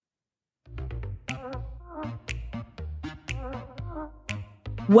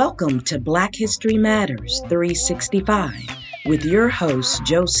Welcome to Black History Matters 365 with your host,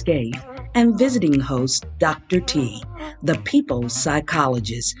 Joe Scaife, and visiting host, Dr. T, the people's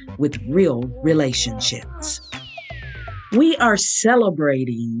psychologist with real relationships. We are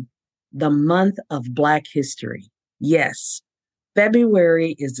celebrating the month of Black History. Yes,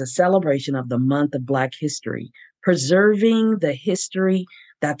 February is a celebration of the month of Black History, preserving the history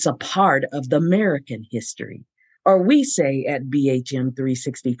that's a part of the American history. Or we say at BHM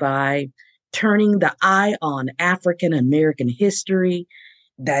 365, turning the eye on African American history,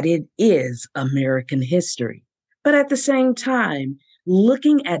 that it is American history. But at the same time,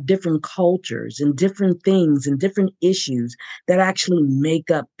 looking at different cultures and different things and different issues that actually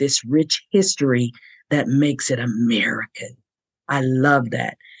make up this rich history that makes it American. I love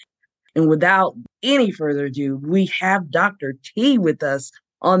that. And without any further ado, we have Dr. T with us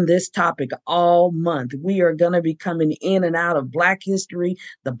on this topic all month. We are going to be coming in and out of Black history,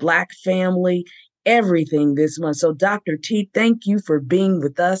 the Black family, everything this month. So Dr. T, thank you for being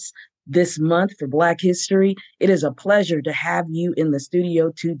with us this month for Black history. It is a pleasure to have you in the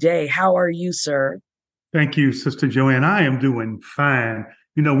studio today. How are you, sir? Thank you, Sister Joanne. I am doing fine.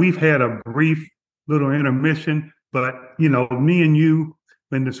 We've had a brief little intermission, but, me and you,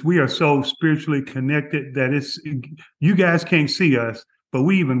 we are so spiritually connected that you guys can't see us, but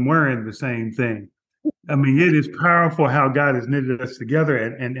we even wearing the same thing. I mean, it is powerful how God has knitted us together.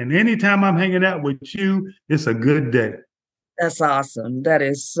 And anytime I'm hanging out with you, it's a good day. That's awesome. That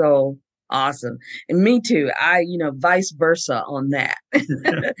is so awesome. And me too. Vice versa on that.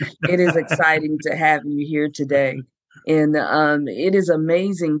 It is exciting to have you here today. And it is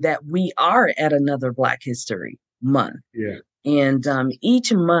amazing that we are at another Black History Month. Yeah. And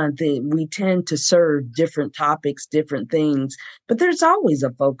each month we tend to serve different topics, different things, but there's always a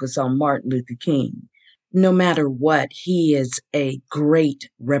focus on Martin Luther King. No matter what, he is a great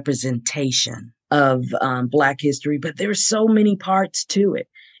representation of Black history, but there's so many parts to it.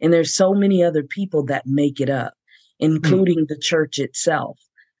 And there's so many other people that make it up, including the church itself.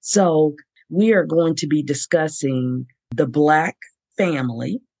 So we are going to be discussing the Black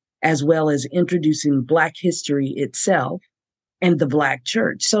family, as well as introducing Black history itself and the Black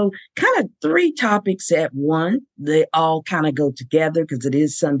church. So kind of three topics at one. They all kind of go together because it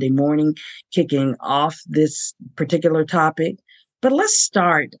is Sunday morning kicking off this particular topic. But let's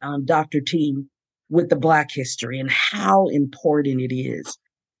start, Dr. T, with the Black history and how important it is.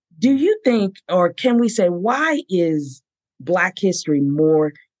 Do you think, or can we say, why is Black history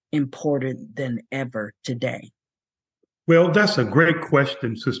more important than ever today? Well, that's a great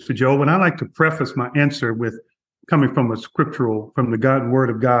question, Sister Joe. And I like to preface my answer with coming from from the God Word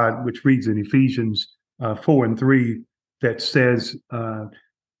of God, which reads in Ephesians 4:3, that says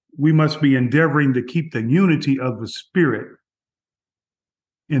we must be endeavoring to keep the unity of the Spirit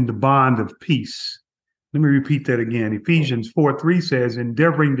in the bond of peace. Let me repeat that again. Ephesians 4:3 says,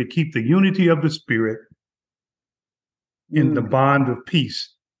 endeavoring to keep the unity of the Spirit in the bond of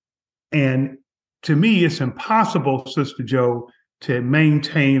peace. And to me, it's impossible, Sister Joe, to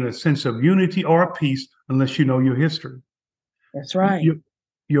maintain a sense of unity or peace unless you know your history. That's right.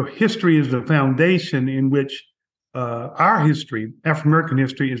 Your history is the foundation in which our history, African-American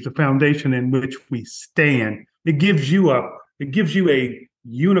history, is the foundation in which we stand. It gives you a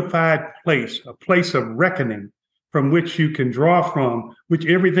unified place, a place of reckoning from which you can draw from, which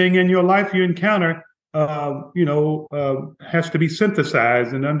everything in your life you encounter, has to be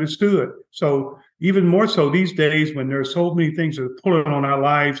synthesized and understood. So even more so these days when there are so many things that are pulling on our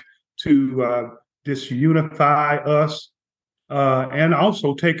lives to disunify us and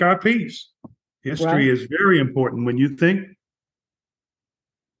also take our peace. History is very important, when you think.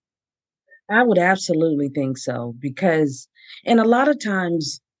 I would absolutely think so, because, and a lot of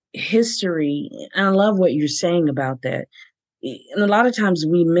times history, and I love what you're saying about that. And a lot of times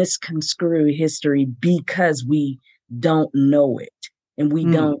we misconstrue history because we don't know it and we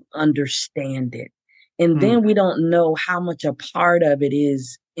don't understand it. And then we don't know how much a part of it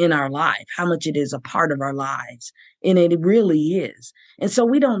is in our life, how much it is a part of our lives. And it really is. And so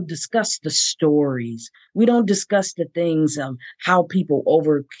we don't discuss the stories. We don't discuss the things of how people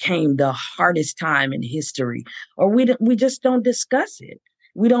overcame the hardest time in history, or we just don't discuss it.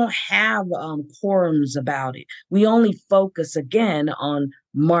 We don't have forums about it. We only focus again on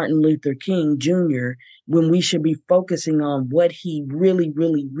Martin Luther King Jr. when we should be focusing on what he really,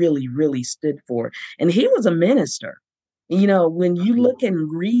 really, really, really stood for. And he was a minister. When you look and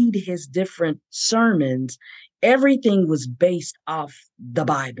read his different sermons, everything was based off the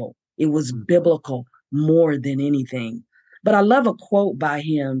Bible. It was biblical more than anything. But I love a quote by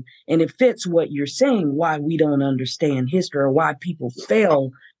him, and it fits what you're saying, why we don't understand history or why people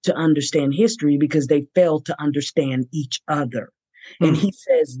fail to understand history because they fail to understand each other. And he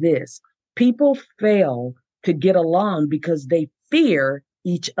says this: people fail to get along because they fear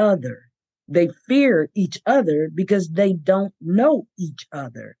each other. They fear each other because they don't know each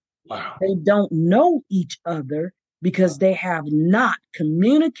other. Wow. They don't know each other because they have not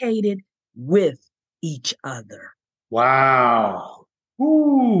communicated with each other. Wow.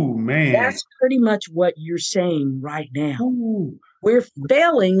 Ooh, man. That's pretty much what you're saying right now. Ooh. We're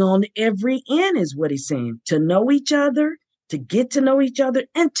failing on every end, is what he's saying. To know each other, to get to know each other,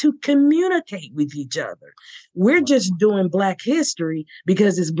 and to communicate with each other. We're just doing Black history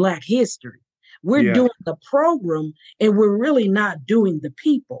because it's Black history. We're doing the program, and we're really not doing the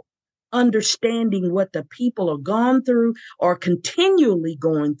people. Understanding what the people are gone through or continually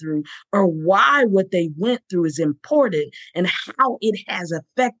going through, or why what they went through is important and how it has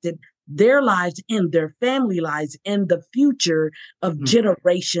affected their lives and their family lives and the future of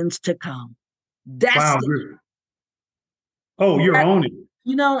generations to come. That's you're on it.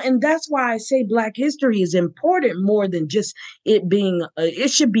 And that's why I say Black history is important more than just it being, it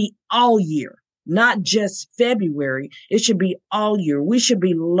should be all year, not just February. It should be all year. We should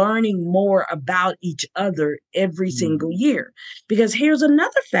be learning more about each other every single year. Because here's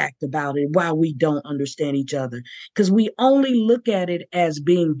another fact about it, why we don't understand each other, because we only look at it as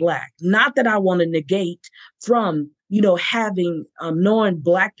being Black. Not that I want to negate from having knowing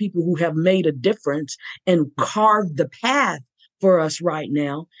Black people who have made a difference and carved the path for us right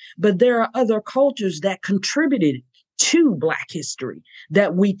now. But there are other cultures that contributed to Black history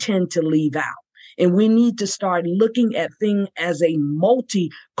that we tend to leave out. And we need to start looking at things as a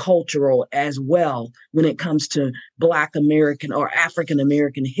multicultural as well when it comes to Black American or African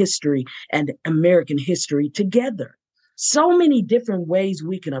American history and American history together. So many different ways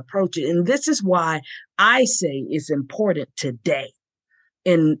we can approach it. And this is why I say it's important today.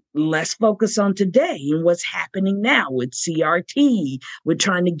 And let's focus on today and what's happening now with CRT. We're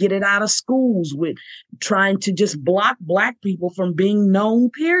trying to get it out of schools. We're trying to just block Black people from being known,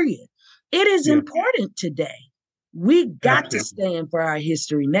 period. It is important today. We got to stand for our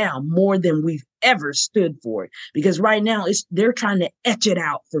history now more than we've ever stood for it. Because right now they're trying to etch it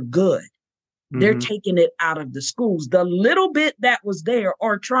out for good. They're taking it out of the schools. The little bit that was there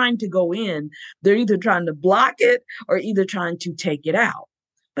or trying to go in, they're either trying to block it or either trying to take it out.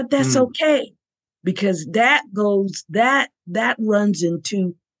 But that's okay, because that runs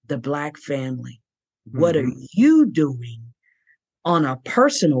into the Black family. What are you doing on a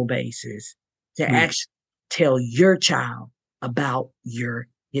personal basis to actually tell your child about your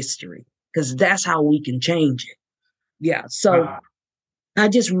history? Because that's how we can change it. Yeah. So I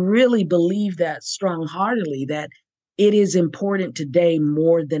just really believe that strong-heartedly that it is important today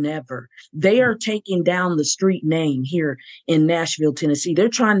more than ever. They are taking down the street name here in Nashville, Tennessee. They're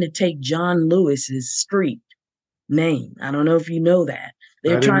trying to take John Lewis's street name. I don't know if you know that.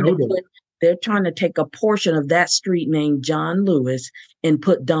 They're trying to take a portion of that street name, John Lewis, and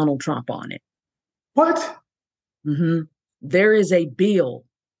put Donald Trump on it. What? There is a bill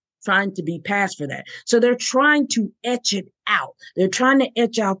trying to be passed for that. So they're trying to etch it out. They're trying to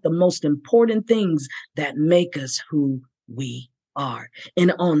etch out the most important things that make us who we are.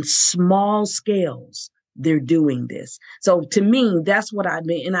 And on small scales, they're doing this. So to me, that's what I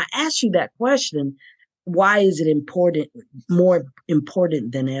mean. And I asked you that question, why is it important, more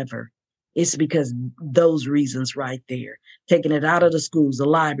important than ever? It's because those reasons right there, taking it out of the schools, the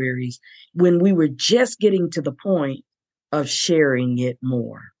libraries, when we were just getting to the point of sharing it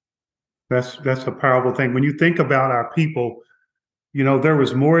more. That's a powerful thing. When you think about our people, there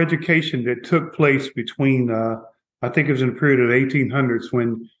was more education that took place between, I think it was in the period of the 1800s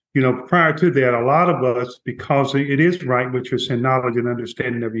when, prior to that, a lot of us, because it is right what you're saying, knowledge and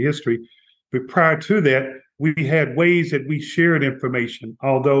understanding of your history, but prior to that, we had ways that we shared information.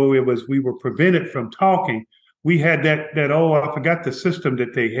 Although we were prevented from talking, we had I forgot the system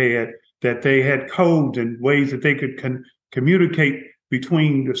that they had codes and ways that they could communicate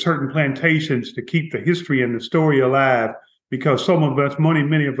between the certain plantations to keep the history and the story alive, because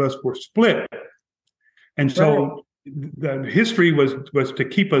many of us were split. And so the history was to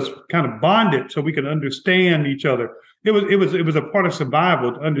keep us kind of bonded so we could understand each other. It was a part of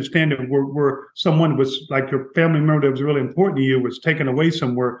survival to understand that where someone was, like your family member that was really important to you was taken away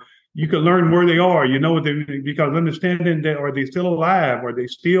somewhere. You could learn where they are, because understanding that, are they still alive? Are they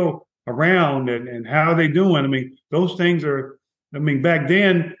still around? And how are they doing? I mean, those things are, back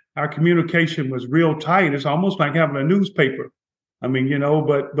then, our communication was real tight. It's almost like having a newspaper. But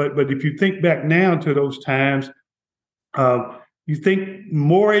if you think back now to those times, You think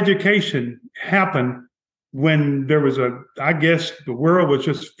more education happened when there was I guess the world was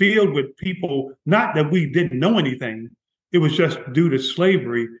just filled with people, not that we didn't know anything. It was just due to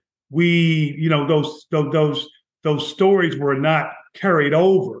slavery. Those stories were not carried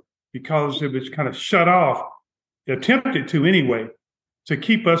over because it was kind of shut off, attempted to anyway, to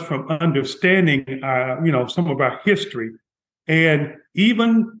keep us from understanding, some of our history. And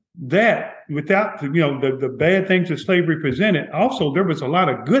even that, without the bad things that slavery presented, also there was a lot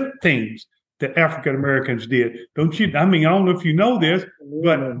of good things that African Americans did. Don't you? I mean, I don't know if you know this,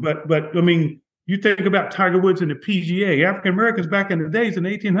 but I mean, you think about Tiger Woods and the PGA. African Americans back in the days in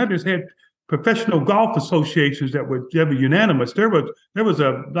the 1800s had professional golf associations that were unanimous. There was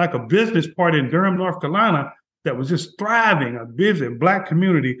a business part in Durham, North Carolina, that was just thriving, a busy Black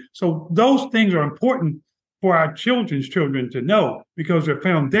community. So those things are important for our children's children to know, because they're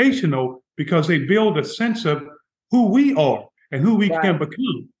foundational, because they build a sense of who we are and who we can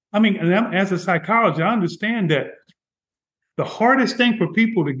become. I mean, and as a psychologist, I understand that the hardest thing for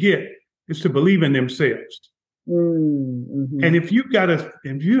people to get is to believe in themselves. Mm-hmm. And if you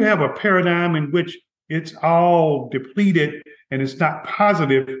have a paradigm in which it's all depleted and it's not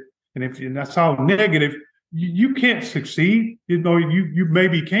positive, and that's all negative, you can't succeed. You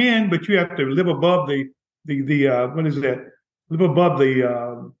maybe can, but you have to live above the what is that? Live above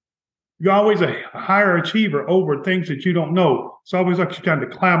the. You're always a higher achiever over things that you don't know. It's always like you're trying to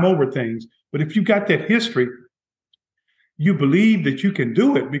climb over things. But if you got that history, you believe that you can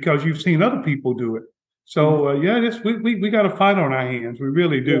do it because you've seen other people do it. So we got a fight on our hands. We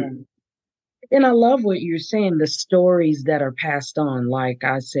really do. Yeah. And I love what you're saying, the stories that are passed on. Like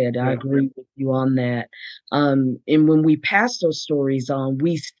I said, I agree with you on that. And when we pass those stories on,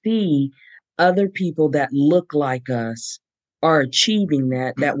 we see other people that look like us are achieving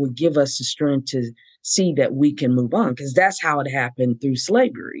that would give us the strength to see that we can move on. Because that's how it happened through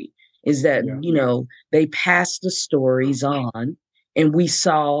slavery, is that, they passed the stories on and we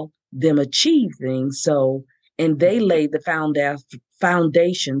saw them achieve things. So, and they laid the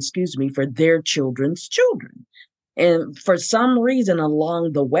foundation, for their children's children. And for some reason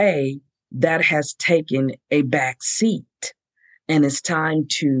along the way, that has taken a back seat. And it's time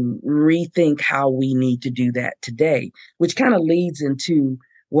to rethink how we need to do that today, which kind of leads into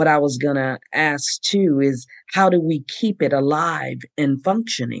what I was going to ask too, is how do we keep it alive and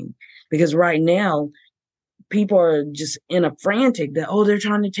functioning? Because right now, people are just in a frantic that, they're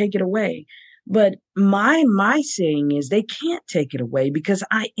trying to take it away. But my saying is they can't take it away, because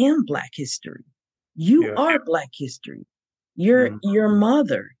I am Black history. You are Black history. Your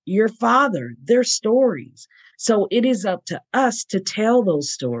mother, your father, their stories. So it is up to us to tell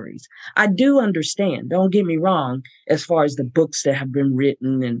those stories. I do understand, don't get me wrong, as far as the books that have been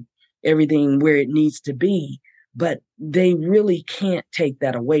written and everything where it needs to be, but they really can't take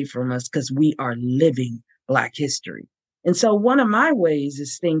that away from us, because we are living Black history. And so one of my ways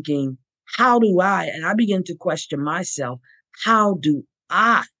is thinking, and I begin to question myself, how do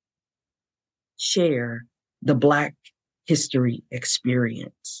I share the Black history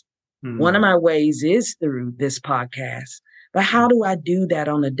experience? One of my ways is through this podcast, but how do I do that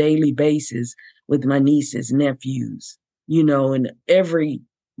on a daily basis with my nieces, nephews, and every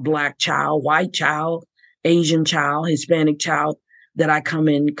Black child, white child, Asian child, Hispanic child that I come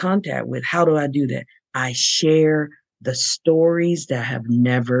in contact with? How do I do that? I share the stories that have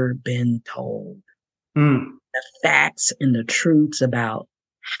never been told, the facts and the truths about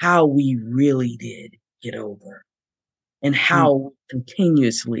how we really did get over, and how we're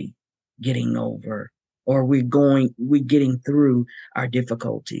continuously getting over, or we're getting through our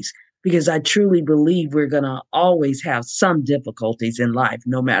difficulties. Because I truly believe we're going to always have some difficulties in life,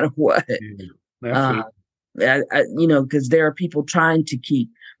 no matter what. Because there are people trying to keep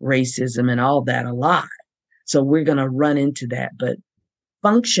racism and all that alive. So we're going to run into that. But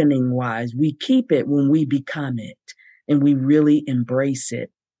functioning wise, we keep it when we become it, and we really embrace it,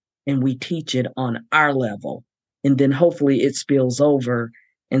 and we teach it on our level. And then hopefully it spills over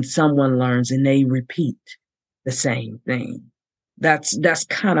and someone learns and they repeat the same thing. That's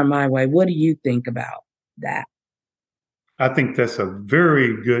kind of my way. What do you think about that? I think that's a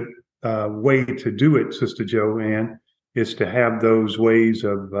very good way to do it, Sister Joanne, is to have those ways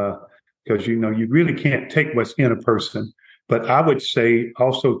of, because, you really can't take what's in a person. But I would say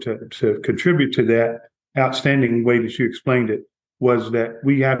also to contribute to that outstanding way that you explained it, was that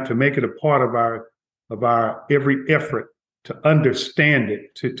we have to make it a part of our every effort to understand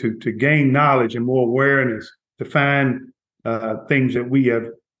it, to gain knowledge and more awareness, to find things that we have,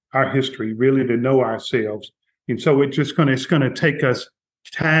 our history, really to know ourselves. And so it's going to take us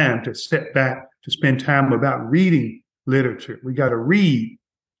time to sit back, to spend time about reading literature. We got to read.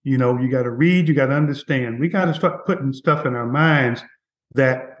 You know, you got to read. You got to understand. We got to start putting stuff in our minds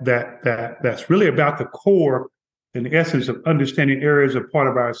that's really about the core and the essence of understanding areas of part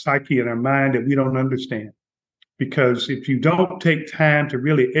of our psyche and our mind that we don't understand. Because if you don't take time to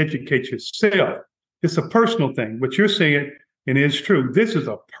really educate yourself, it's a personal thing. What you're saying, and it's true, this is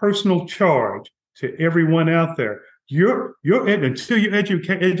a personal charge to everyone out there. Until your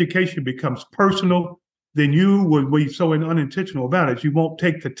education becomes personal, then you would be so unintentional about it. You won't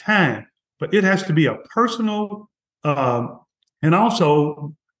take the time. But it has to be a personal, and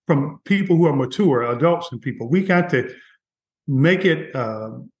also from people who are mature, adults and people. We got to make it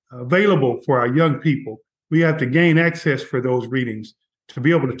available for our young people. We have to gain access for those readings to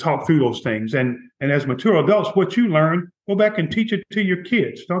be able to talk through those things. And as mature adults, what you learn, go back and teach it to your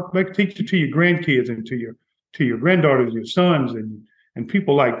kids. Don't back teach it to your grandkids and to your granddaughters, your sons, and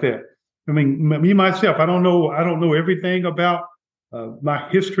people like that. I mean, me myself, I don't know everything about my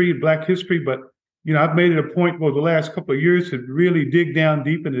history, Black history, but you know, I've made it a point over the last couple of years to really dig down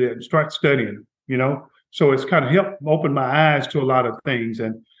deep into it and start studying. You know, so it's kind of helped open my eyes to a lot of things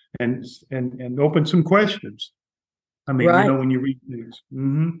and open some questions. I mean, right. You know, when you read things.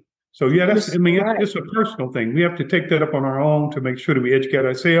 Mm-hmm. So yeah, it's a personal thing. We have to take that up on our own to make sure that we educate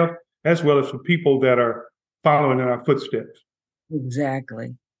ourselves as well as for people that are following in our footsteps.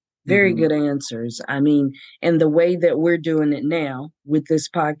 Exactly. Very good answers. I mean, and the way that we're doing it now with this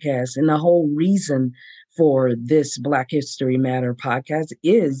podcast, and the whole reason for this Black History Matter podcast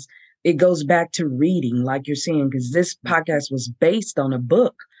is it goes back to reading, like you're saying, because this podcast was based on a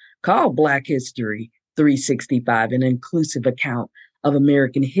book called Black History 365, an inclusive account of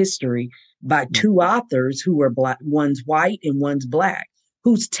American history by two authors who were Black, one's white and one's Black,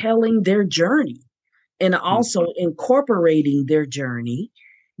 who's telling their journey and also incorporating their journey,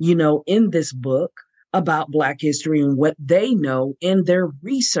 you know, in this book about Black history and what they know in their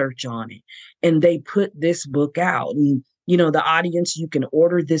research on it. And they put this book out. And, you know, the audience, you can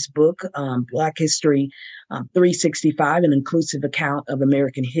order this book, Black History 365, an inclusive account of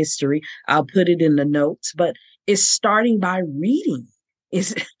American history. I'll put it in the notes, but it's starting by reading.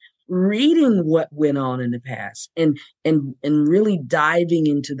 It's reading what went on in the past and really diving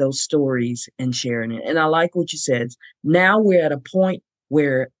into those stories and sharing it. And I like what you said. Now we're at a point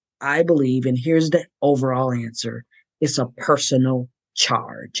where I believe, and here's the overall answer, it's a personal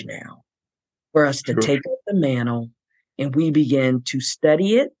charge now for us to take up the mantle and we begin to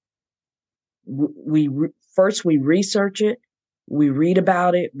study it. First we research it, we read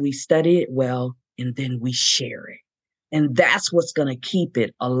about it, we study it well, and then we share it. And that's what's going to keep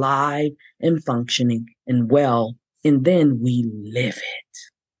it alive and functioning and well. And then we live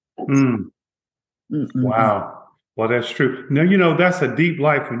it. Wow. Well, that's true. Now, you know, that's a deep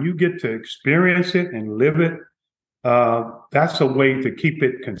life. When you get to experience it and live it, that's a way to keep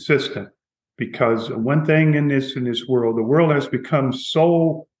it consistent. Because one thing in this world, the world has become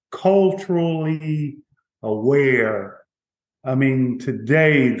so culturally aware. I mean,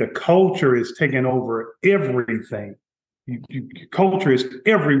 today, the culture is taking over everything. Culture is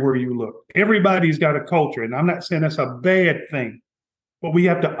everywhere you look. Everybody's got a culture. And I'm not saying that's a bad thing, but we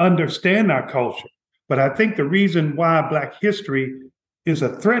have to understand our culture. But I think the reason why Black history is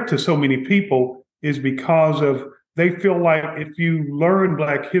a threat to so many people is because of they feel like if you learn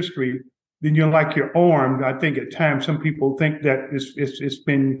Black history, then you're armed. I think at times some people think that it's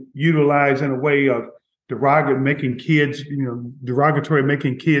been utilized in a way of derogatory, making kids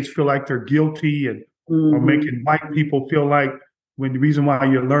feel like they're guilty and or making white people feel like when the reason why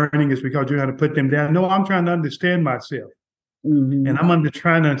you're learning is because you're trying to put them down. No, I'm trying to understand myself. And I'm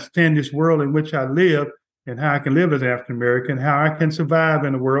trying to understand this world in which I live and how I can live as African American, how I can survive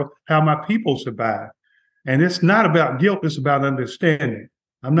in the world, how my people survive. And it's not about guilt, it's about understanding.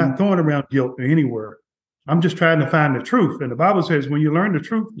 I'm not throwing around guilt anywhere. I'm just trying to find the truth. And the Bible says when you learn the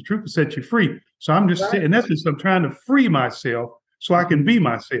truth will set you free. So I'm just in essence, I'm trying to free myself so I can be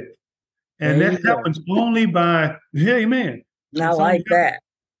myself. And that happens only by, amen. I like that.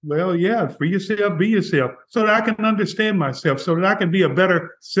 Well, yeah, free yourself, be yourself, so that I can understand myself, so that I can be a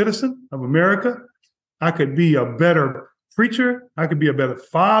better citizen of America. I could be a better preacher. I could be a better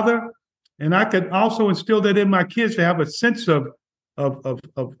father. And I could also instill that in my kids to have a sense of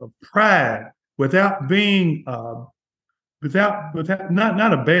pride without being, without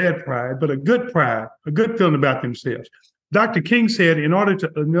not a bad pride, but a good pride, a good feeling about themselves. Dr. King said, in order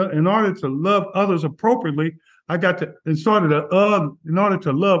to love others appropriately, in order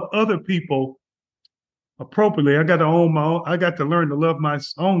to love other people appropriately, I got to learn to love my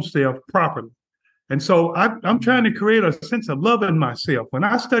own self properly. And so I'm trying to create a sense of loving myself. When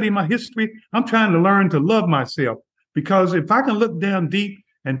I study my history, I'm trying to learn to love myself. because if I can look down deep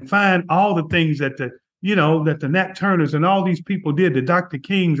and find all the things that the Nat Turners and all these people did, the Dr.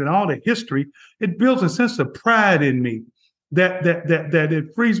 Kings and all the history, it builds a sense of pride in me that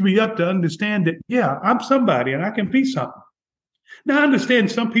it frees me up to understand that, yeah, I'm somebody and I can be something. Now, I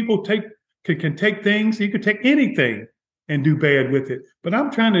understand some people can take things, you can take anything and do bad with it, but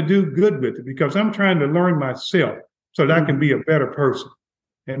I'm trying to do good with it because I'm trying to learn myself so that I can be a better person.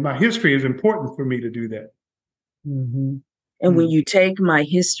 And my history is important for me to do that. Mm-hmm. And when you take my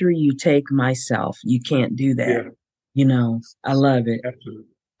history, you take myself. You can't do that. Yeah. I love it. Absolutely.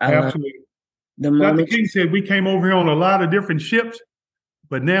 Absolutely. The Dr. King said we came over here on a lot of different ships,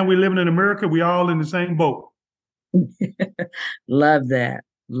 but now we're living in America. We're all in the same boat. Love that.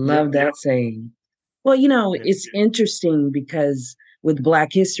 Love that saying. Well, it's interesting because with Black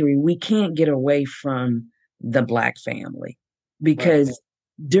history, we can't get away from the Black family because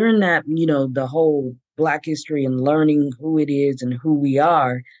during that, the whole Black history and learning who it is and who we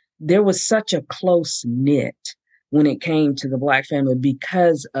are, there was such a close knit when it came to the Black family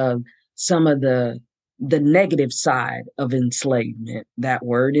because of some of the negative side of enslavement. That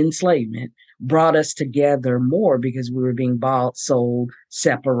word enslavement brought us together more because we were being bought, sold,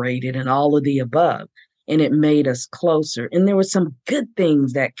 separated, and all of the above. And it made us closer. And there were some good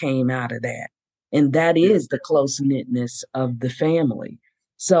things that came out of that. And that is the close-knitness of the family.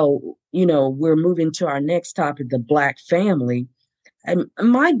 So, we're moving to our next topic, the Black family. And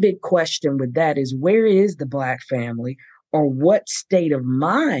my big question with that is, where is the Black family, or what state of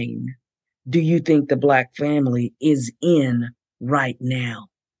mind do you think the Black family is in right now?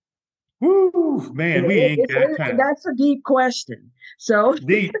 Woo, man, we ain't got time. That's a deep question. So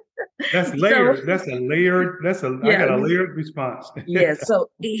deep. That's layered. I got a layered response. So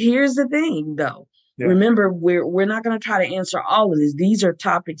here's the thing, though. Yeah. Remember, we're not going to try to answer all of this. These are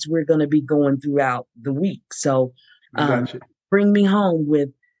topics we're going to be going throughout the week. So bring me home with,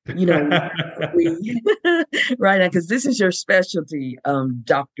 right now, because this is your specialty,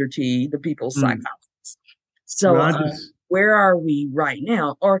 Dr. T, the people's psychologist. So where are we right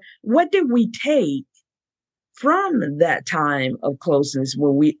now? Or what did we take from that time of closeness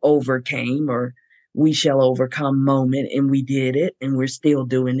where we overcame, or we shall overcome moment, and we did it and we're still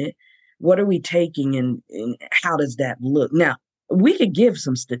doing it? What are we taking and how does that look? Now, we could give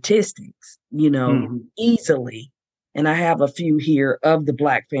some statistics, easily. And I have a few here of the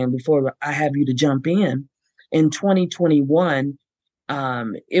Black family before I have you to jump in. In 2021,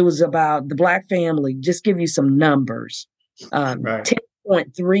 it was about the Black family, just give you some numbers.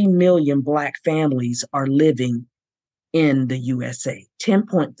 10.3 million Black families are living in the USA,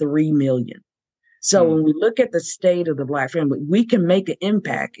 10.3 million. So when we look at the state of the Black family, we can make an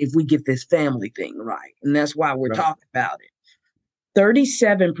impact if we get this family thing right. And that's why we're talking about it.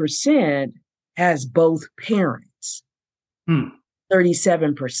 37% has both parents.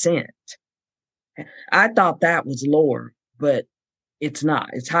 37%. I thought that was lower, but it's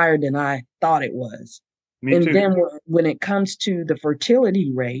not. It's higher than I thought it was. Me too. Then when it comes to the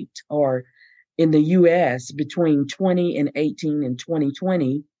fertility rate, or in the U.S. between 2018 and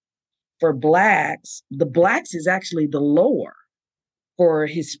 2020, for Blacks, the Blacks is actually the lower. For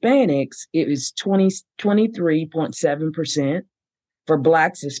Hispanics, it is 23.7%. For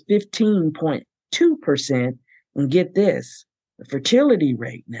Blacks, it's 15.2%. And get this, the fertility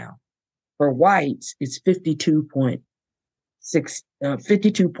rate now for whites is 52.1.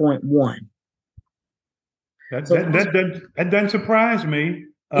 That doesn't surprise me.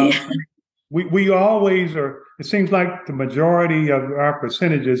 We always are. It seems like the majority of our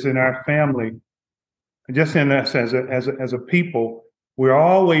percentages in our family, just in us as a people, we're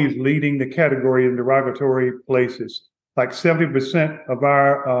always leading the category in derogatory places. Like 70% of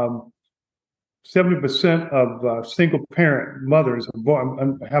our 70% of single parent mothers are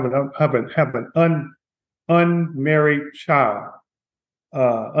born, have an unmarried child,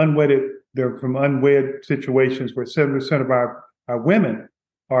 unwedded. They're from unwed situations where 70% of our women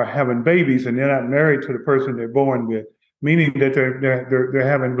are having babies and they're not married to the person they're born with, meaning that they're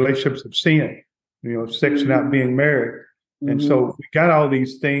having relationships of sin, sex not being married. And so we got all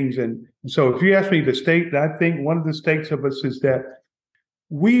these things. And so if you ask me the state, I think one of the states of us is that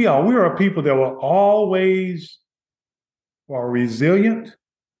we are a people that will always are resilient,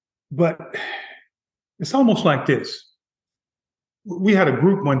 but it's almost like this. We had a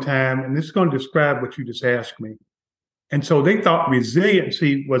group one time, and this is going to describe what you just asked me. And so they thought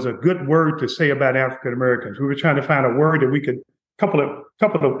resiliency was a good word to say about African Americans. We were trying to find a word that we could, couple of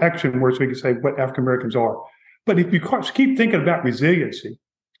action words we could say what African Americans are. But if you keep thinking about resiliency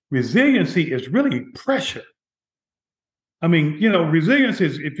is really pressure. I mean, you know, resilience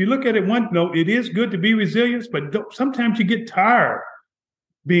is, if you look at it it is good to be resilient, but sometimes you get tired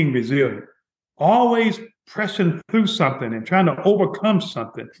being resilient, always pressing through something and trying to overcome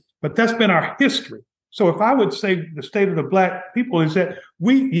something. But that's been our history. So if I would say the state of the Black people is that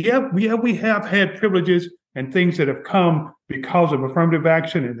we have had privileges and things that have come because of affirmative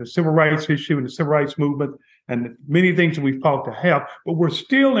action and the civil rights issue and the civil rights movement and many things that we fought to have, but we're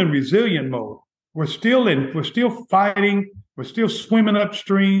still in resilient mode. We're still fighting, we're still swimming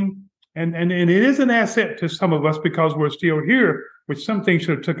upstream. And it is an asset to some of us because we're still here, which some things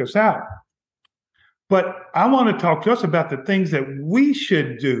should have took us out. But I want to talk to us about the things that we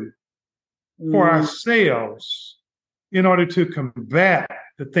should do for ourselves in order to combat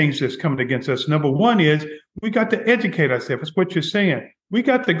the things that's coming against us. Number one is we got to educate ourselves. That's what you're saying. We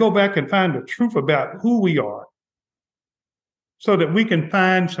got to go back and find the truth about who we are so that we can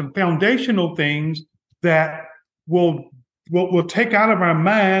find some foundational things that will take out of our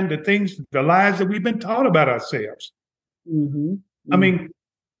mind the lies that we've been taught about ourselves. Mm-hmm. I mean,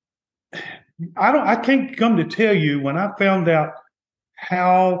 I can't come to tell you when I found out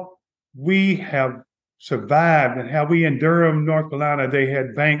how we have survived and how we in Durham, North Carolina, they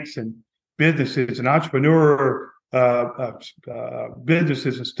had banks and businesses and entrepreneur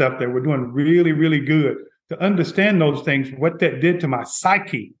businesses and stuff that were doing really, really good. To understand those things, what that did to my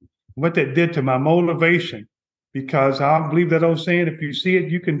psyche, what that did to my motivation, because I believe that old saying, if you see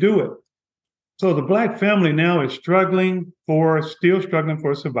it, you can do it. So the Black family now is still struggling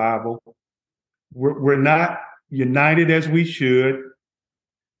for survival. We're not united as we should.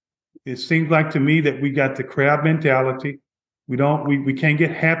 It seems like to me that we got the crab mentality. We can't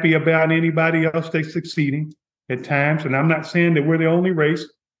get happy about anybody else that's succeeding at times. And I'm not saying that we're the only race,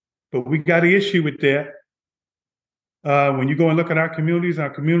 but we got an issue with that. When you go and look at our communities are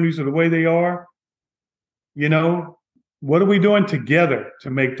the way they are, you know, what are we doing together to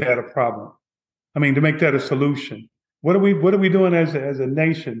make that a problem? I mean, to make that a solution. What are we doing as a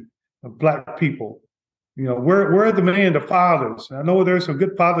nation of Black people? You know, where are the fathers? I know there's some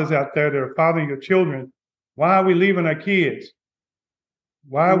good fathers out there that are fathering your children. Why are we leaving our kids?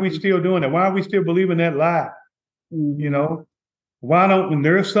 Why are we still doing that? Why are we still believing that lie? You know, and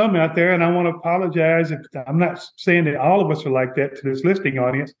there's some out there, and I want to apologize if I'm not saying that all of us are like that to this listening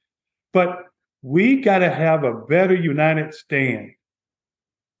audience, but we got to have a better united stand.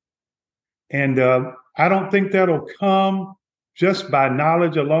 And I don't think that'll come just by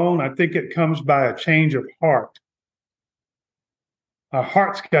knowledge alone. I think it comes by a change of heart. Our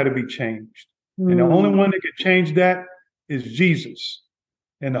heart's got to be changed. And the only one that can change that is Jesus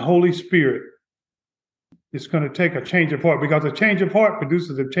and the Holy Spirit. It's going to take a change of heart, because a change of heart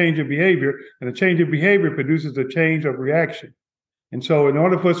produces a change of behavior, and a change of behavior produces a change of reaction. And so in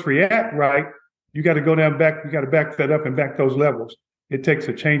order for us to react right, you got to go back that up and back those levels. It takes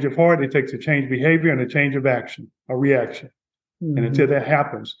a change of heart, it takes a change of behavior, and a change of action, a reaction. And until that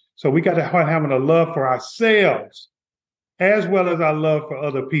happens. So we got to start having a love for ourselves as well as our love for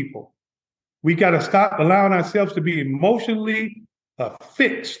other people. We got to stop allowing ourselves to be emotionally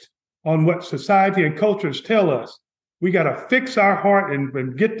fixed on what society and cultures tell us. We got to fix our heart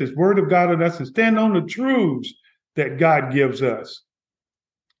and get this word of God in us and stand on the truths that God gives us.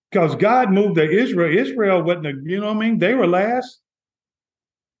 Because God moved to Israel. Israel wasn't, you know what I mean? They were last,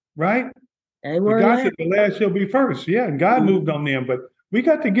 right? God said the last shall be first. Yeah, and God moved on them. But we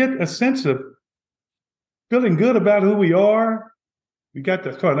got to get a sense of feeling good about who we are. We got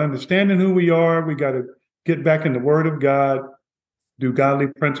to start understanding who we are. We got to get back in the Word of God, do godly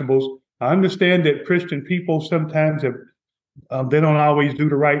principles. I understand that Christian people sometimes have they don't always do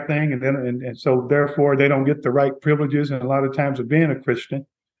the right thing, and so therefore they don't get the right privileges and a lot of times of being a Christian.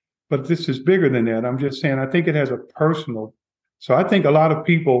 But this is bigger than that. I'm just saying I think it has a personal. So I think a lot of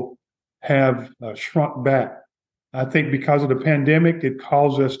people have shrunk back. I think because of the pandemic, it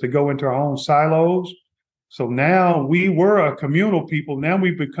caused us to go into our own silos. So now we were a communal people. Now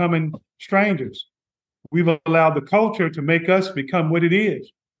we're becoming strangers. We've allowed the culture to make us become what it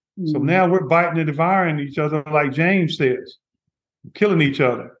is. So now we're biting and devouring each other, like James says, killing each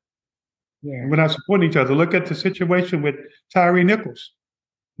other. Yeah. We're not supporting each other. Look at the situation with Tyree Nichols.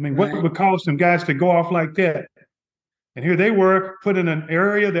 I mean, what would cause some guys to go off like that? And here they were put in an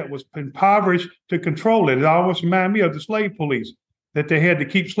area that was impoverished to control it. It almost reminded me of the slave police, that they had to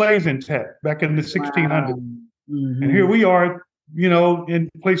keep slaves intact back in the 1600s. And here we are, you know, in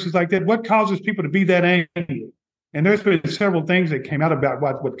places like that. What causes people to be that angry? And there's been several things that came out about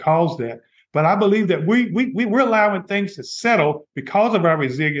what caused that. But I believe that we're allowing things to settle because of our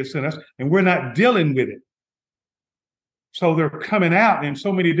resilience in us, and we're not dealing with it. So they're coming out in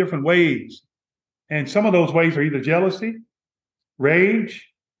so many different ways. And some of those ways are either jealousy, rage,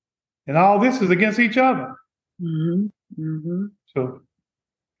 and all this is against each other. Mm-hmm. Mm-hmm. So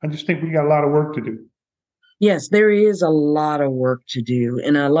I just think we got a lot of work to do. Yes, there is a lot of work to do.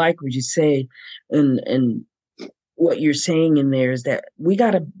 And I like what you say, and what you're saying in there is that we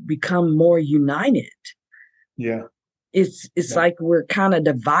got to become more united. Yeah. It's like we're kind of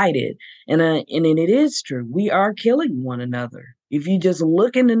divided, and it is true. We are killing one another. If you just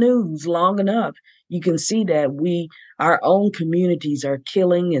look in the news long enough, you can see that our own communities are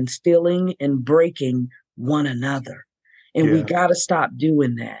killing and stealing and breaking one another, and we Yeah. got to stop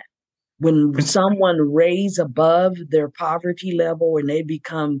doing that. When someone raise above their poverty level and they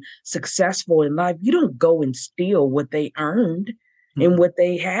become successful in life, you don't go and steal what they earned and what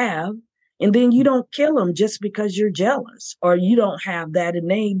they have. And then you don't kill them just because you're jealous or you don't have that and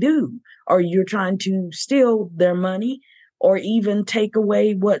they do, or you're trying to steal their money or even take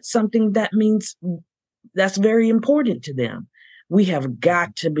away something that means that's very important to them. We have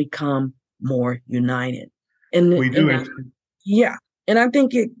got to become more united. And we do. Yeah. And I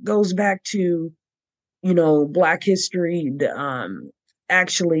think it goes back to, Black history,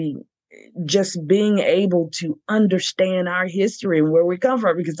 actually just being able to understand our history and where we come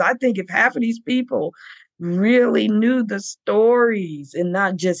from. Because I think if half of these people really knew the stories and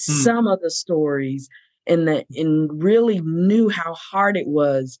not just some of the stories, and really knew how hard it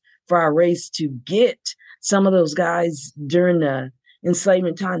was for our race to get some of those guys during the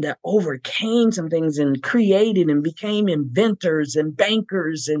enslavement time that overcame some things and created and became inventors and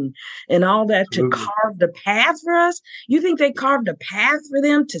bankers and all that. Absolutely. To carve the path for us. You think they carved a path for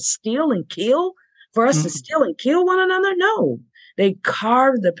them to steal and kill, for us to steal and kill one another? No, they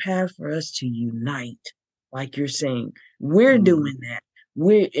carved the path for us to unite. Like you're saying, we're doing that.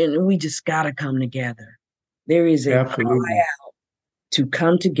 We just got to come together. There is a cry out to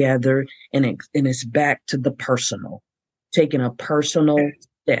come together, and it's back to the personal. Taking a personal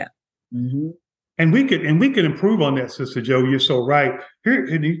step. Mm-hmm. And we could improve on that, Sister Joe. You're so right. Here,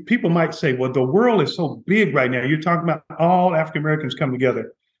 people might say, well, the world is so big right now. You're talking about all African Americans coming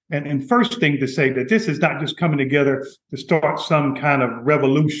together. And first thing to say that this is not just coming together to start some kind of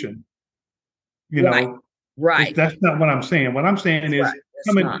revolution. Right. That's not what I'm saying. What I'm saying is,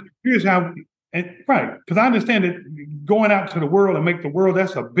 here's how, because I understand that going out to the world and make the world,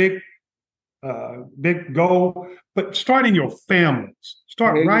 that's a big goal, but start in your families.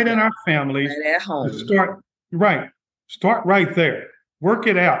 Start right in our families. Right at home. Start right there. Work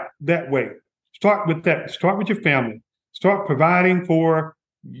it out that way. Start with that. Start with your family. Start providing for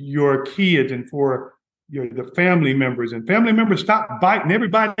your kids and for the family members. And family members, stop biting.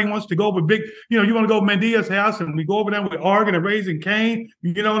 Everybody wants to go over big. You want to go to Medea's house and we go over there with organ and raising Cain.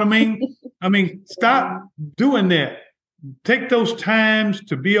 You know what I mean? Stop doing that. Take those times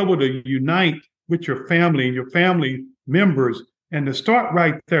to be able to unite with your family and your family members and to start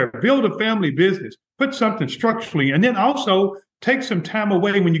right there. Build a family business. Put something structurally. And then also take some time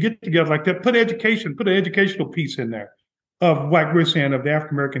away when you get together like that. Put an educational piece in there of, like we're saying, of the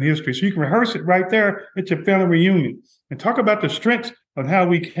African American history. So you can rehearse it right there at your family reunion and talk about the strengths of how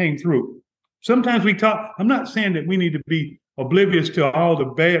we came through. Sometimes we talk, I'm not saying that we need to be oblivious to all the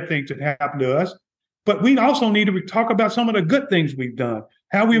bad things that happened to us, but we also need to talk about some of the good things we've done,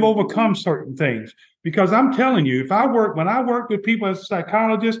 how we've overcome certain things. Because I'm telling you, when I work with people as a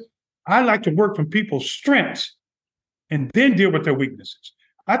psychologist, I like to work from people's strengths and then deal with their weaknesses.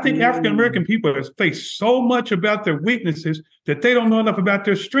 I think African American people have faced so much about their weaknesses that they don't know enough about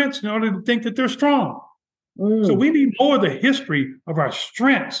their strengths in order to think that they're strong. So we need more of the history of our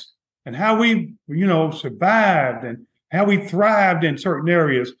strengths and how we, survived and how we thrived in certain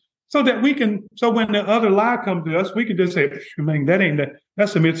areas. So that when the other lie comes to us, we can just say,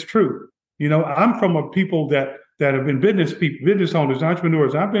 that's it's true. I'm from a people that have been business owners,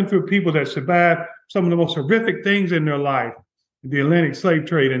 entrepreneurs. I've been through people that survived some of the most horrific things in their life, the Atlantic slave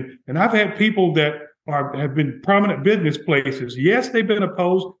trade. And I've had people that have been prominent business places. Yes, they've been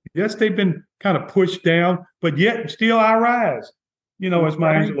opposed. Yes, they've been kind of pushed down, but yet still I rise, as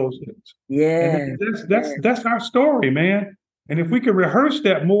Maya Angelou says. Yeah. That's our story, man. And if we can rehearse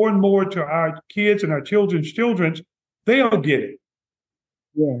that more and more to our kids and our children's children, they'll get it.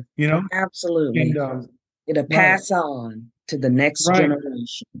 Yeah. Absolutely. And, it'll pass on to the next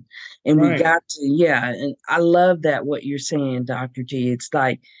generation. And we got to, and I love that what you're saying, Dr. T. It's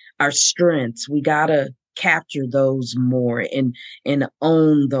like our strengths. We got to capture those more and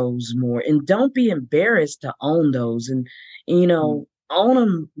own those more. And don't be embarrassed to own those and own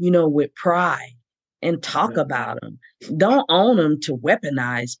them, with pride. and talk about them. Don't own them to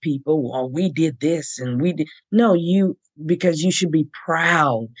weaponize people. Well, we did this and we did. No, because you should be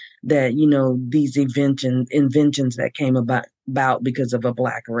proud that, these inventions that came about because of a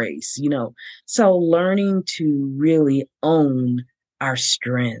Black race, So learning to really own our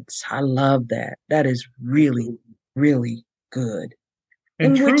strengths. I love that. That is really, really good.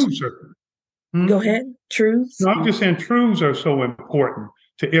 And truths are. Go ahead. Truths. No, I'm just saying truths are so important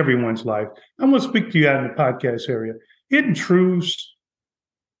to everyone's life. I'm going to speak to you out in the podcast area. Hidden truths,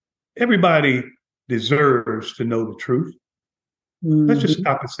 everybody deserves to know the truth. Mm-hmm. Let's just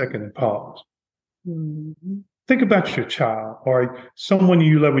stop a second and pause. Mm-hmm. Think about your child or someone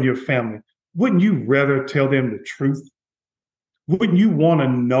you love in your family. Wouldn't you rather tell them the truth? Wouldn't you want to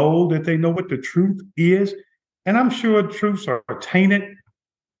know that they know what the truth is? And I'm sure truths are tainted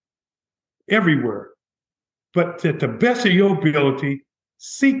everywhere. But to the best of your ability,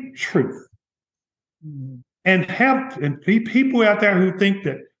 seek truth. Mm-hmm. And people out there who think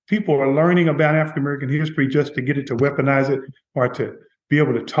that people are learning about African American history just to get it to weaponize it or to be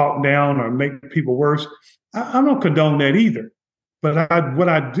able to talk down or make people worse. I don't condone that either. But what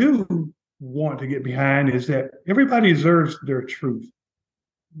I do want to get behind is that everybody deserves their truth.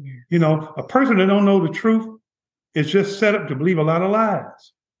 A person that don't know the truth is just set up to believe a lot of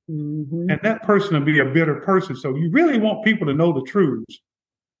lies. Mm-hmm. And that person will be a bitter person. So you really want people to know the truths.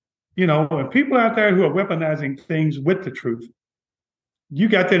 And people out there who are weaponizing things with the truth, you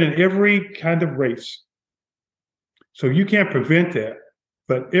got that in every kind of race. So you can't prevent that.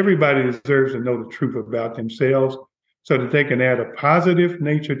 But everybody deserves to know the truth about themselves so that they can add a positive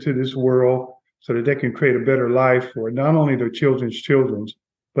nature to this world so that they can create a better life for not only their children's children,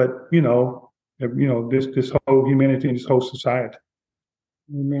 but, this whole humanity and this whole society.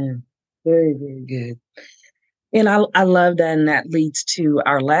 Amen. Very, very good. And I love that. And that leads to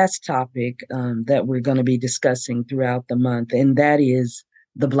our last topic that we're going to be discussing throughout the month. And that is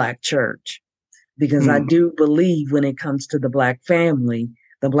the Black church. Because I do believe when it comes to the Black family,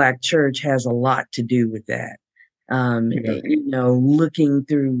 the Black church has a lot to do with that. Looking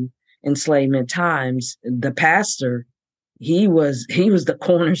through enslavement times, the pastor, he was the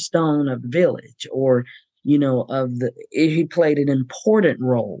cornerstone of the village, or, he played an important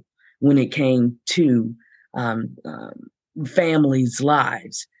role when it came to families'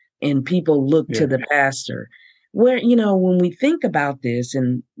 lives, and people look to the pastor. Where, when we think about this,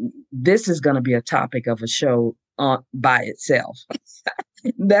 and this is going to be a topic of a show by itself,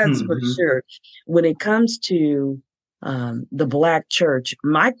 that's for sure. When it comes to the Black church,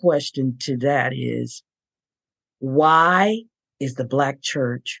 my question to that is, why is the Black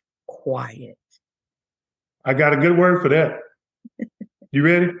church quiet? I got a good word for that. You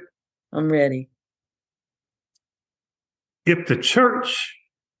ready? I'm ready. If the church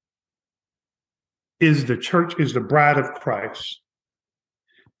is the bride of Christ,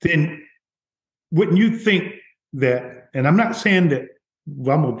 then wouldn't you think that, and I'm not saying that,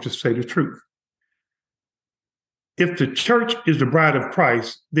 well, I'm going to just say the truth. If the church is the bride of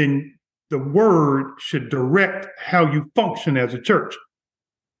Christ, then the word should direct how you function as a church.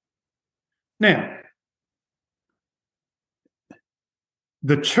 Now,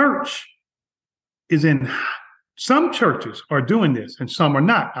 the church is in, some churches are doing this and some are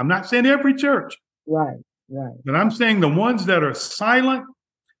not. I'm not saying every church. Right. But I'm saying the ones that are silent,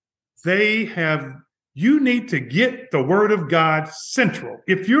 you need to get the word of God central.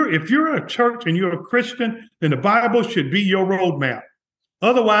 If you're a church and you're a Christian, then the Bible should be your roadmap.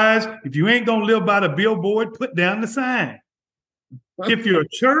 Otherwise, if you ain't going to live by the billboard, put down the sign. If you're a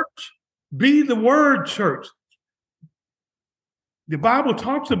church, be the word church. The Bible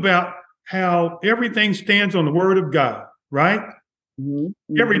talks about how everything stands on the word of God, right?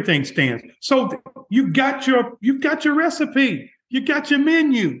 Mm-hmm. Everything stands. So you've got your recipe. You got your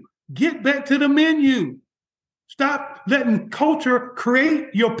menu. Get back to the menu. Stop letting culture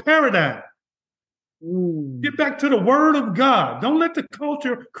create your paradigm. Get back to the word of God. Don't let the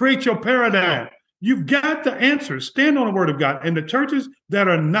culture create your paradigm. You've got the answers. Stand on the word of God. And the churches that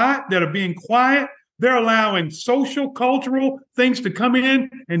are being quiet, they're allowing social, cultural things to come in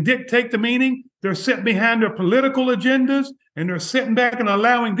and dictate the meaning. They're sitting behind their political agendas, and they're sitting back and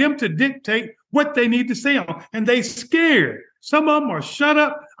allowing them to dictate what they need to say on. And they scared. Some of them are shut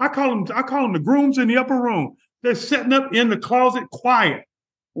up. I call them the grooms in the upper room. They're sitting up in the closet quiet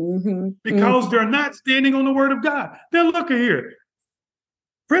because they're not standing on the word of God. Now look at here.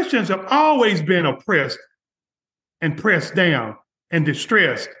 Christians have always been oppressed and pressed down and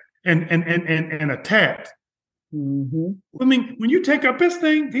distressed and attacked. I mean, when you take up this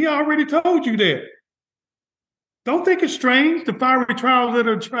thing, he already told you that. Don't think it's strange, the fiery trials that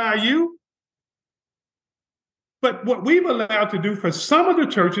will try you. But what we've allowed to do for some of the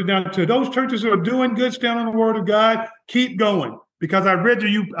churches, now to those churches who are doing good, stand on the word of God, keep going. Because I'd rather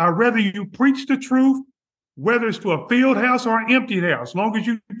you preach the truth, whether it's to a filled house or an empty house, as long as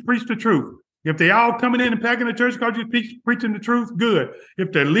you preach the truth. If they all coming in and packing the church because you're preaching the truth, good.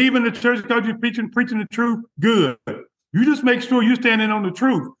 If they're leaving the church because you're preaching the truth, good. You just make sure you're standing on the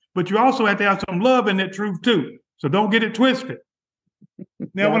truth, but you also have to have some love in that truth too. So don't get it twisted.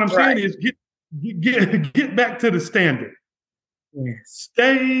 Now, what I'm saying is get back to the standard. Yes.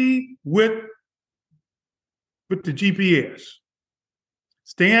 Stay with the GPS.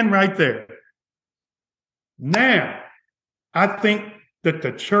 Stand right there. Now, I think that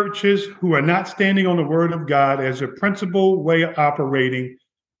the churches who are not standing on the word of God as a principal way of operating,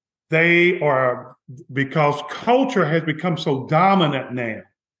 they are, because culture has become so dominant now,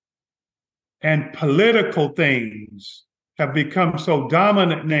 and political things have become so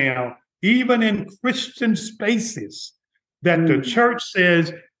dominant now, even in Christian spaces, that the church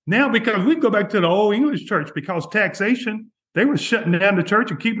says now, because we go back to the old English church, because taxation, they were shutting down the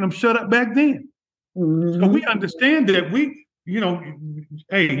church and keeping them shut up back then. So we understand that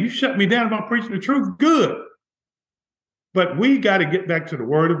hey, you shut me down if I'm preaching the truth, good. But we got to get back to the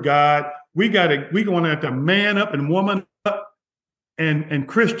word of God. We're going to have to man up and woman up and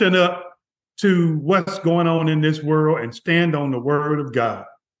Christian up to what's going on in this world and stand on the word of God.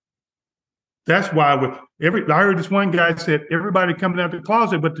 That's why I heard this one guy said, everybody coming out the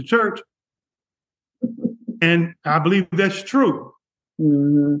closet but the church. And I believe that's true.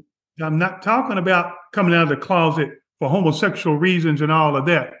 Mm-hmm. I'm not talking about coming out of the closet for homosexual reasons and all of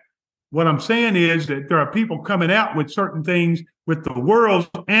that. What I'm saying is that there are people coming out with certain things with the world's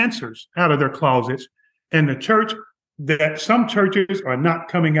answers out of their closets, and the church, that some churches are not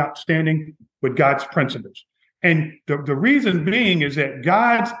coming out standing with God's principles. And the reason being is that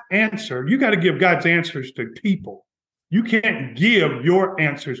God's answer, you got to give God's answers to people. You can't give your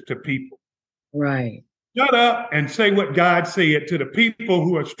answers to people. Right. Shut up and say what God said to the people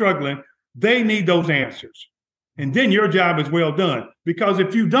who are struggling. They need those answers. And then your job is well done. Because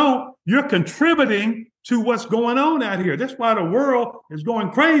if you don't, you're contributing to what's going on out here. That's why the world is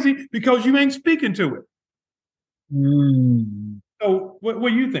going crazy, because you ain't speaking to it. So what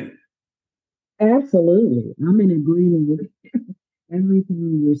do you think? Absolutely. I'm in agreement with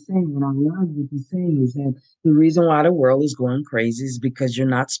everything you're saying. And I love what you're saying is that the reason why the world is going crazy is because you're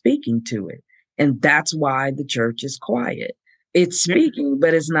not speaking to it. And that's why the church is quiet. It's speaking,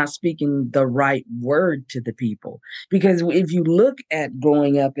 but it's not speaking the right word to the people. Because if you look at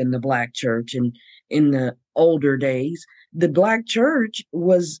growing up in the Black church and in the older days, the Black church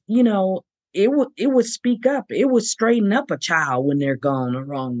was, it would speak up. It would straighten up a child when they're gone the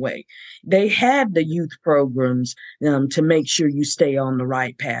wrong way. They had the youth programs to make sure you stay on the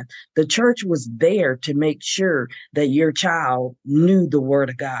right path. The church was there to make sure that your child knew the word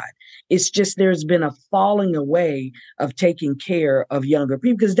of God. It's just there's been a falling away of taking care of younger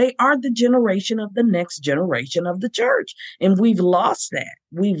people because they are the generation of the next generation of the church. And we've lost that.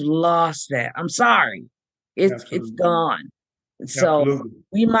 We've lost that. I'm sorry. It's gone. So Absolutely.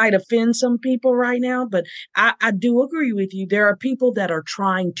 We might offend some people right now, but I do agree with you. There are people that are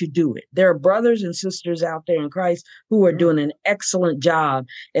trying to do it. There are brothers and sisters out there in Christ who are doing an excellent job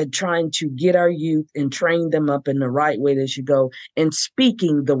at trying to get our youth and train them up in the right way they should go and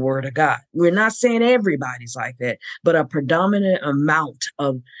speaking the word of God. We're not saying everybody's like that, but a predominant amount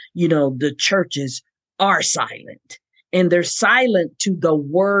of, the churches are silent. And they're silent to the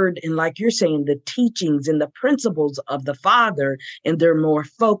word and, like you're saying, the teachings and the principles of the Father. And they're more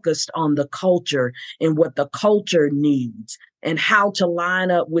focused on the culture and what the culture needs and how to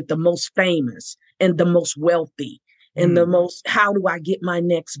line up with the most famous and the most wealthy and the most, how do I get my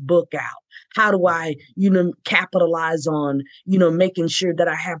next book out? How do I, capitalize on, making sure that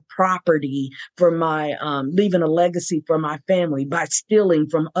I have property for my, leaving a legacy for my family by stealing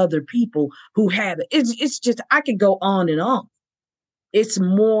from other people who have it. It's just, I could go on and on. It's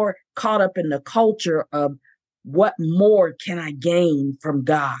more caught up in the culture of what more can I gain from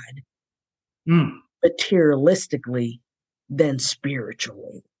God materialistically than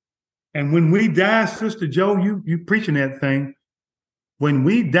spiritually. And when we die, Sister Joe, you preaching that thing. When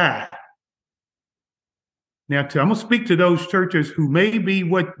we die, now I'm going to speak to those churches who may be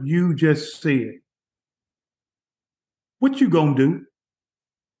what you just said. What you going to do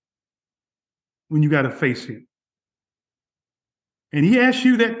when you got to face him? And he asks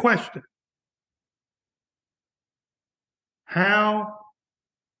you that question. How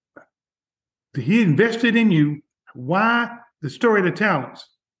he invested in you? Why? The story of the talents.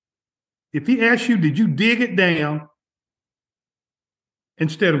 If he asks you, did you dig it down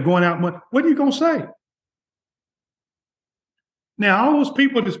instead of going out? What are you going to say? Now, all those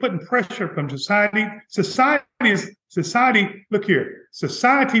people that's putting pressure from society, look here,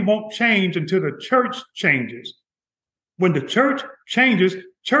 society won't change until the church changes. When the church changes,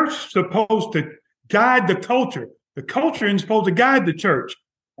 church is supposed to guide the culture. The culture is supposed to guide the church.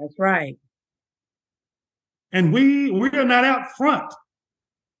 That's right. And we are not out front.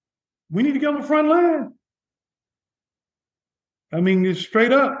 We need to get on the front line. I mean, it's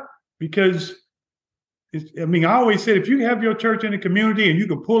straight up, because I always said, if you have your church in the community and you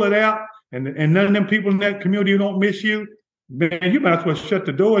can pull it out and none of them people in that community don't miss you, man, you might as well shut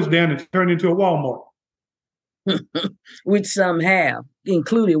the doors down and turn it into a Walmart. Which some have,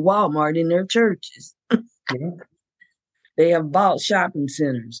 including Walmart in their churches. Yeah. They have bought shopping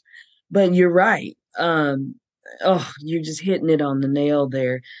centers. But you're right. You're just hitting it on the nail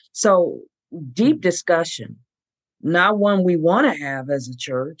there. So deep discussion, not one we want to have as a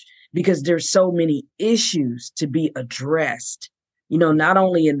church, because there's so many issues to be addressed, not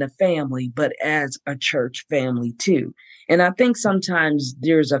only in the family, but as a church family too. And I think sometimes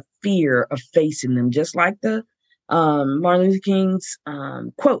there's a fear of facing them, just like the Martin Luther King's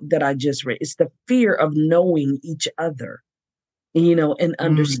quote that I just read. It's the fear of knowing each other, and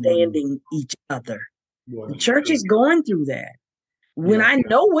understanding each other. Yeah, the church is going through that. When I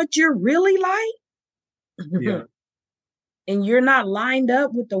know what you're really like, and you're not lined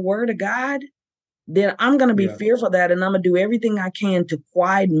up with the word of God, then I'm going to be fearful of that. And I'm going to do everything I can to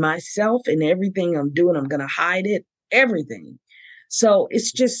quiet myself, and everything I'm doing, I'm going to hide it, everything. So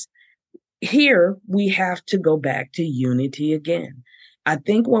it's just, here we have to go back to unity again. I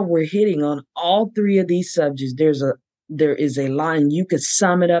think when we're hitting on all three of these subjects, there is a line. You could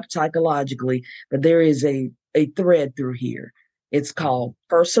sum it up psychologically, but there is a thread through here. It's called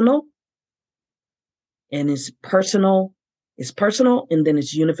personal, and it's personal, and then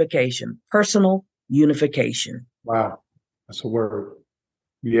it's unification. Personal unification. Wow. That's a word.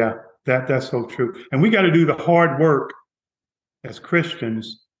 Yeah, that's so true. And we got to do the hard work as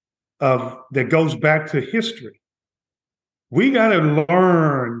Christians that goes back to history. We got to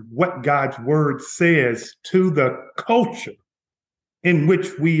learn what God's word says to the culture in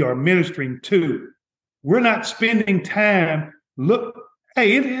which we are ministering to. We're not spending time,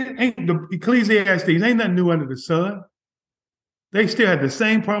 it ain't the Ecclesiastes, ain't nothing new under the sun. They still had the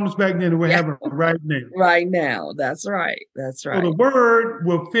same problems back then that we're having right now. Right now. That's right. That's right. So the word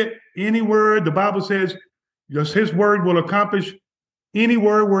will fit any word. The Bible says just his word will accomplish any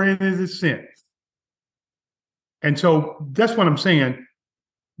word wherein it is sent. And so that's what I'm saying.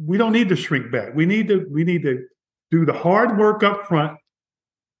 We don't need to shrink back. We need to do the hard work up front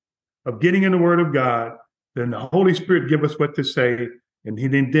of getting in the word of God. Then the Holy Spirit give us what to say. And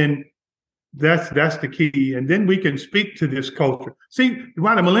then that's the key. And then we can speak to this culture. See,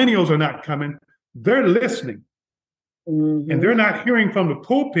 why the millennials are not coming, they're listening. Mm-hmm. And they're not hearing from the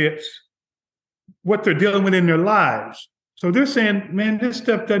pulpits what they're dealing with in their lives. So they're saying, man, this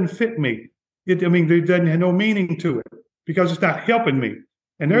stuff doesn't fit me. There doesn't have no meaning to it because it's not helping me.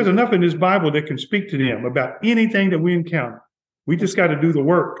 And there's enough in this Bible that can speak to them about anything that we encounter. We just got to do the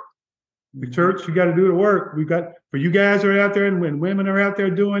work. The church, you got to do the work. For you guys are out there, and when women are out there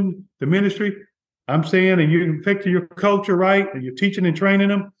doing the ministry, I'm saying, and you're affecting your culture right, and you're teaching and training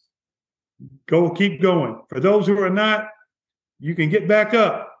them, keep going. For those who are not, you can get back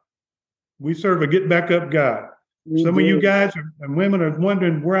up. We serve a get back up God. Some of you guys and women are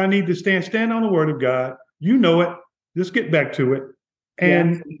wondering where I need to stand. Stand on the word of God. You know it. Just get back to it.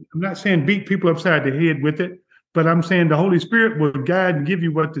 And I'm not saying beat people upside the head with it, but I'm saying the Holy Spirit will guide and give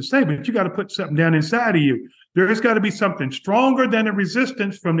you what to say, but you got to put something down inside of you. There has got to be something stronger than a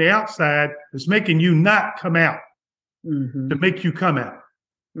resistance from the outside that's making you not come out, to make you come out.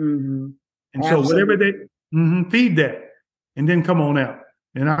 Mm-hmm. And Absolutely. So whatever they feed that, and then come on out.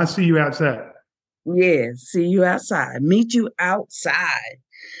 And I'll see you outside. Yes, see you outside. Meet you outside.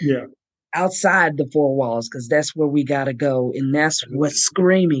 Yeah. Outside the four walls, because that's where we got to go. And that's what's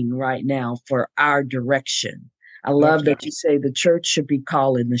screaming right now for our direction. I love that you say the church should be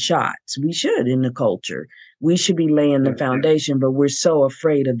calling the shots. We should in the culture. We should be laying the foundation, but we're so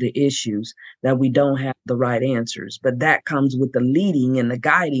afraid of the issues that we don't have the right answers. But that comes with the leading and the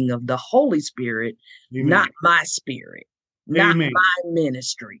guiding of the Holy Spirit, not my spirit, not my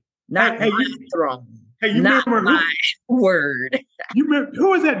ministry, not my throne, not my word. You remember, who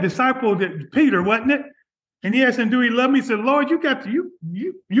was that disciple that Peter, wasn't it? And he asked him, do he love me? He said, Lord, you got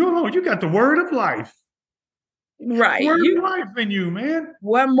the word of life. Right. Word of life in you, man.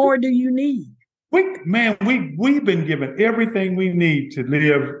 What more do you need? We've been given everything we need to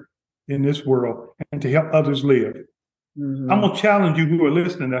live in this world and to help others live. Mm-hmm. I'm going to challenge you who are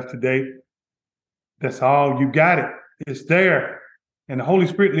listening to us today. That's all. You got it. It's there. and the Holy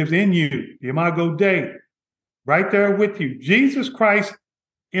Spirit lives in you, the Imago Dei, right there with you. Jesus Christ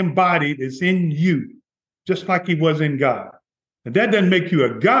embodied is in you, just like he was in God. And that doesn't make you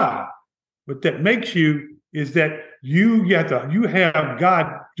a God. What that makes you is that you have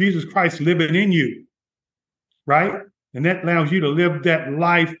God, Jesus Christ, living in you, right? And that allows you to live that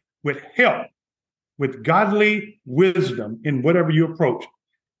life with help, with godly wisdom in whatever you approach.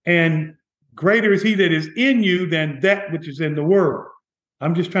 And greater is he that is in you than that which is in the world.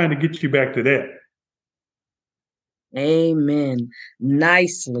 I'm just trying to get you back to that. Amen.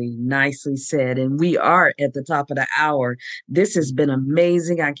 Nicely said. And we are at the top of the hour. This has been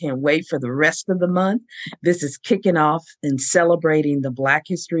amazing. I can't wait for the rest of the month. This is kicking off and celebrating the Black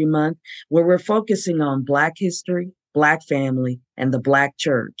History Month, where we're focusing on Black history, Black family, and the Black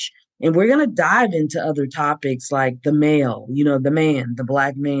church. And we're going to dive into other topics like the male, the man, the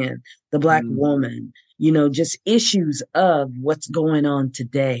Black man, the Black woman, just issues of what's going on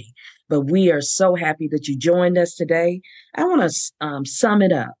today. But we are so happy that you joined us today. I want to sum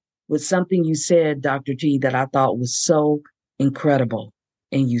it up with something you said, Dr. T, that I thought was so incredible.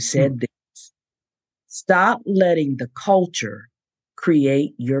 And you said this: stop letting the culture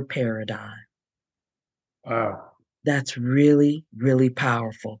create your paradigm. Wow. That's really, really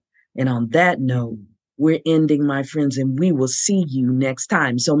powerful. And on that note, we're ending, my friends, and we will see you next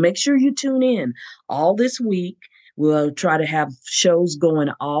time. So make sure you tune in all this week. We'll try to have shows going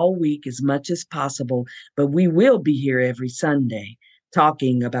all week as much as possible, but we will be here every Sunday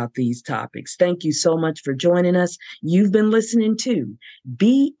talking about these topics. Thank you so much for joining us. You've been listening to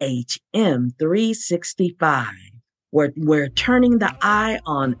BHM 365. We're turning the eye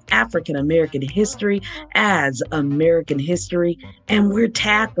on African American history as American history, and we're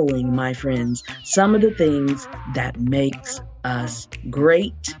tackling, my friends, some of the things that makes us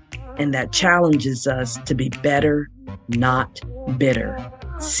great and that challenges us to be better, not bitter.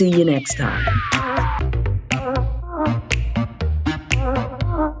 See you next time.